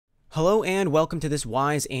Hello and welcome to this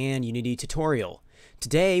Wwise and Unity tutorial.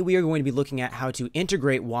 Today we are going to be looking at how to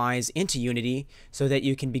integrate Wwise into Unity so that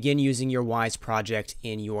you can begin using your Wwise project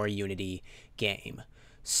in your Unity game.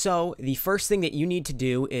 So the first thing that you need to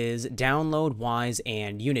do is download Wwise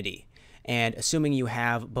and Unity. And assuming you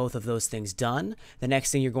have both of those things done, the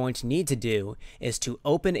next thing you're going to need to do is to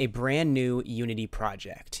open a brand new Unity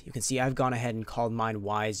project. You can see I've gone ahead and called mine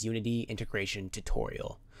Wwise Unity Integration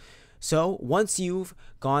Tutorial. So once you've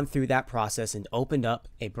gone through that process and opened up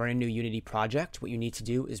a brand new Unity project, what you need to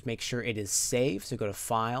do is make sure it is saved. So go to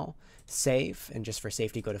File, Save, and just for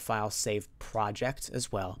safety, go to File, Save Project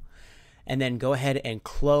as well. And then go ahead and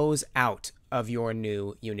close out of your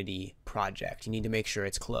new Unity project. You need to make sure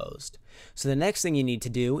it's closed. So the next thing you need to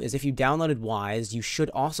do is if you downloaded Wwise, you should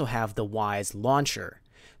also have the Wwise launcher.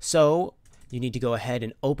 So you need to go ahead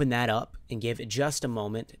and open that up and give it just a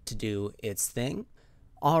moment to do its thing.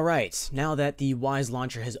 Alright, now that the Wwise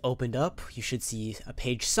launcher has opened up, you should see a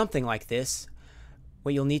page something like this.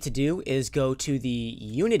 What you'll need to do is go to the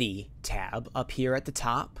Unity tab up here at the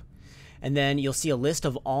top, and then you'll see a list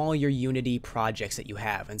of all your Unity projects that you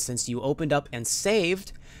have. And since you opened up and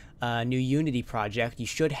saved a new Unity project, you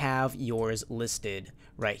should have yours listed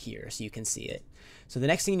right here so you can see it. So the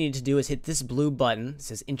next thing you need to do is hit this blue button. It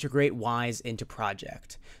says Integrate Wwise into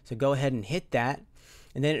Project. So go ahead and hit that.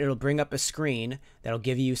 And then it'll bring up a screen that'll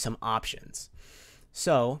give you some options.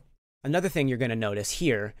 So another thing you're going to notice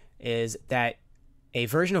here is that a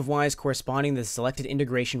version of Wwise corresponding to the selected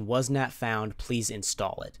integration was not found. Please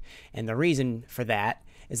install it. And the reason for that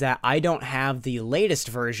is that I don't have the latest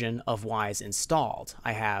version of Wwise installed.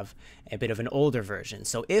 I have a bit of an older version.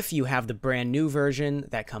 So if you have the brand new version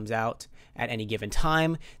that comes out at any given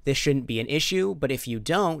time, this shouldn't be an issue. But if you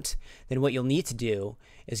don't, then what you'll need to do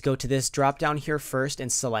is go to this drop down here first and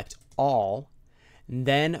select all, and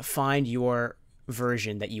then find your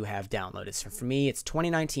version that you have downloaded. So for me, it's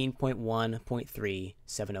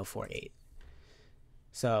 2019.1.37048.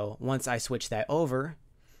 So once I switch that over,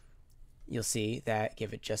 you'll see that,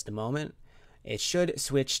 give it just a moment, it should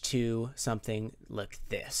switch to something like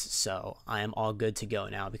this. So I am all good to go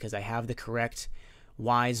now because I have the correct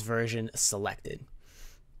Wwise version selected.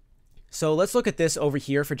 So let's look at this over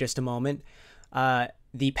here for just a moment.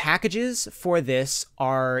 The packages for this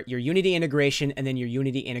are your Unity integration and then your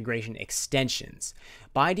Unity integration extensions.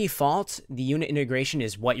 By default, the unit integration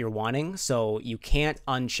is what you're wanting, so you can't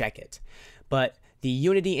uncheck it. But the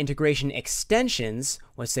Unity integration extensions,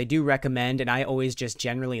 which they do recommend, and I always just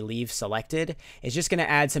generally leave selected, is just going to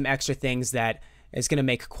add some extra things that is going to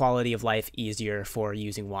make quality of life easier for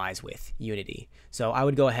using Wwise with Unity. So I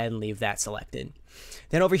would go ahead and leave that selected.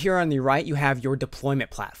 Then over here on the right, you have your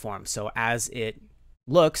deployment platform. So as it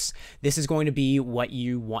looks, this is going to be what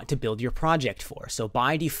you want to build your project for. So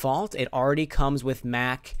by default, it already comes with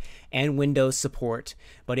Mac and Windows support.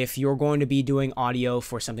 But if you're going to be doing audio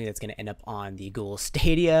for something that's going to end up on the Google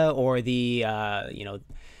Stadia or the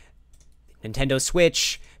Nintendo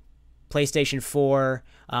Switch, PlayStation 4,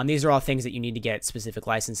 these are all things that you need to get specific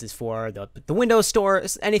licenses for. The Windows Store,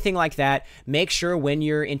 anything like that. Make sure when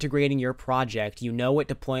you're integrating your project, you know what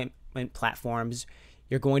deployment platforms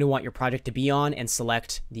you're going to want your project to be on and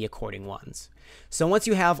select the according ones. So once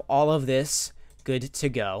you have all of this good to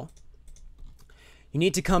go, you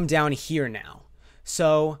need to come down here now.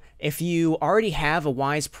 So if you already have a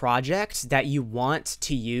Wwise project that you want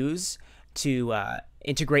to use to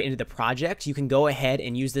integrate into the project, you can go ahead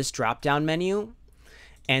and use this drop-down menu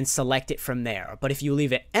and select it from there. But if you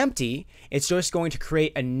leave it empty, it's just going to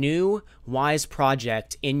create a new Wwise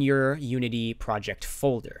project in your Unity project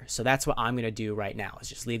folder. So that's what I'm going to do right now, is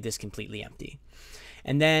just leave this completely empty.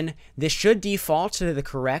 And then this should default to the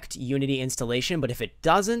correct Unity installation, but if it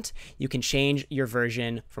doesn't, you can change your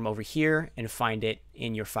version from over here and find it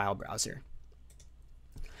in your file browser.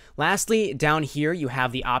 Lastly, down here, you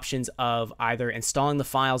have the options of either installing the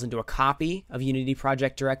files into a copy of Unity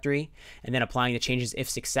project directory and then applying the changes if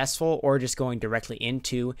successful, or just going directly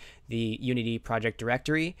into the Unity project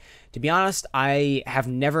directory. To be honest, I have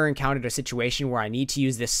never encountered a situation where I need to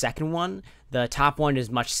use this second one. The top one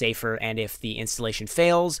is much safer, and if the installation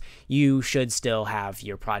fails, you should still have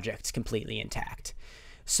your project completely intact.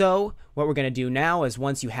 So what we're going to do now is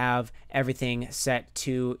once you have everything set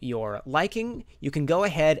to your liking, you can go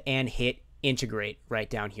ahead and hit integrate right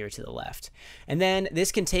down here to the left. And then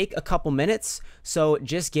this can take a couple minutes, so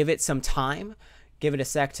just give it some time. Give it a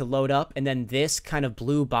sec to load up, and then this kind of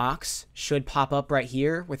blue box should pop up right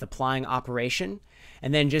here with applying operation.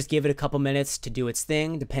 And then just give it a couple minutes to do its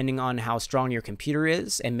thing, depending on how strong your computer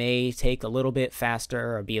is. It may take a little bit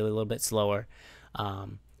faster or be a little bit slower.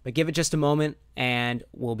 But give it just a moment and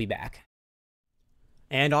we'll be back.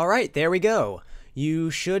 And all right, there we go.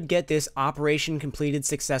 You should get this operation completed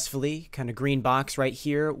successfully, kind of green box right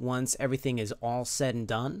here once everything is all said and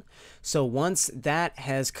done. So once that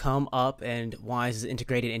has come up and Wwise is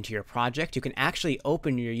integrated into your project, you can actually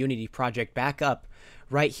open your Unity project back up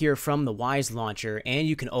right here from the Wwise launcher, and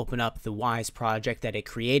you can open up the Wwise project that it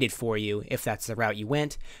created for you if that's the route you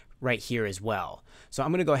went right here as well. So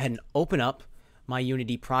I'm going to go ahead and open up my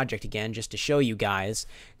Unity project again just to show you guys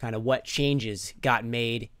kind of what changes got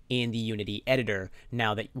made in the Unity editor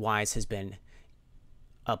now that Wwise has been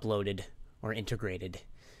uploaded or integrated.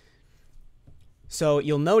 So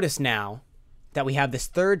you'll notice now that we have this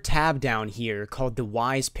third tab down here called the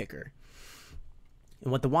Wwise Picker.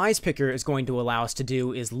 And what the Wwise Picker is going to allow us to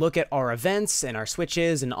do is look at our events and our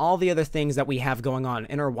switches and all the other things that we have going on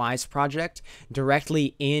in our Wwise project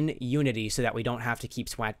directly in Unity so that we don't have to keep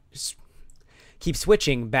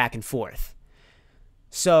switching back and forth.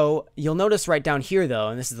 So you'll notice right down here though,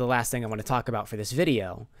 and this is the last thing I want to talk about for this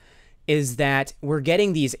video, is that we're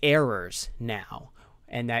getting these errors now,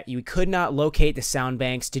 and that you could not locate the sound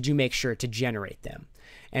banks. Did you make sure to generate them?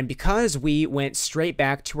 And because we went straight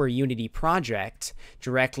back to our Unity project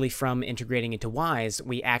directly from integrating into Wwise,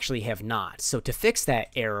 we actually have not. So to fix that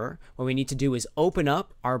error, what we need to do is open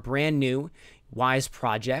up our brand new Wwise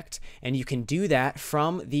project, and you can do that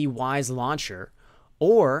from the Wwise launcher,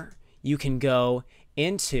 or you can go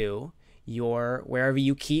into your wherever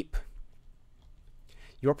you keep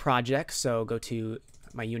your projects. So go to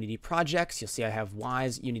my Unity projects. You'll see I have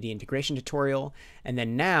Wwise Unity integration tutorial, and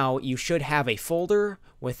then now you should have a folder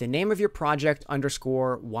with the name of your project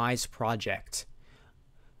underscore Wwise project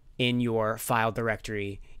in your file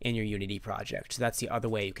directory in your Unity project. So that's the other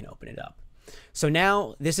way you can open it up. So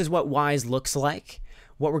now this is what Wwise looks like.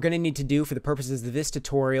 What we're going to need to do for the purposes of this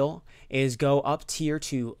tutorial is go up here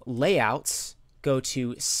to Layouts, go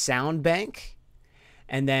to Sound Bank,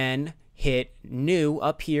 and then hit New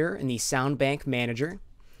up here in the Sound Bank Manager.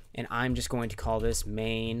 And I'm just going to call this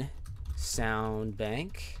Main Sound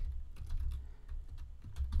Bank.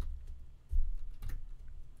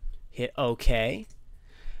 Hit OK.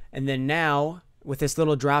 And then now, with this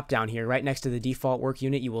little drop down here, right next to the default work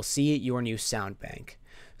unit, you will see your new sound bank.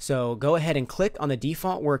 So go ahead and click on the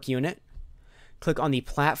default work unit. Click on the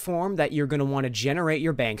platform that you're going to want to generate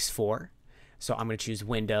your banks for. So I'm going to choose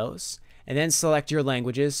Windows, and then select your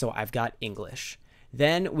languages. So I've got English.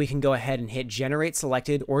 Then we can go ahead and hit Generate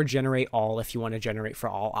Selected or Generate All if you want to generate for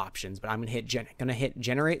all options. But I'm going to hit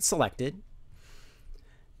Generate Selected.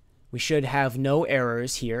 We should have no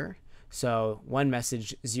errors here. So 1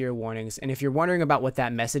 message, 0 warnings. And if you're wondering about what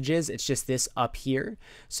that message is, it's just this up here.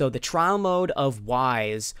 So the trial mode of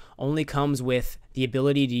Wwise only comes with the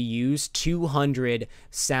ability to use 200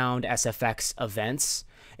 sound SFX events.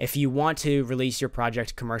 If you want to release your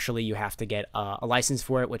project commercially, you have to get a license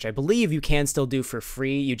for it, which I believe you can still do for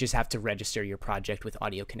free. You just have to register your project with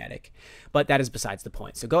Audiokinetic. But that is besides the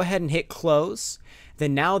point. So go ahead and hit Close.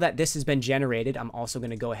 Then now that this has been generated, I'm also going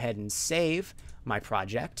to go ahead and save my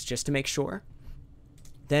project just to make sure.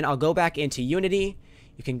 Then I'll go back into Unity.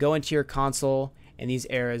 You can go into your console, and these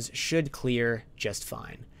errors should clear just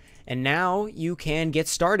fine. And now you can get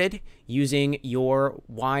started using your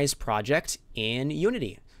Wwise project in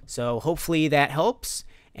Unity. So hopefully that helps,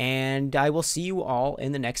 and I will see you all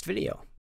in the next video.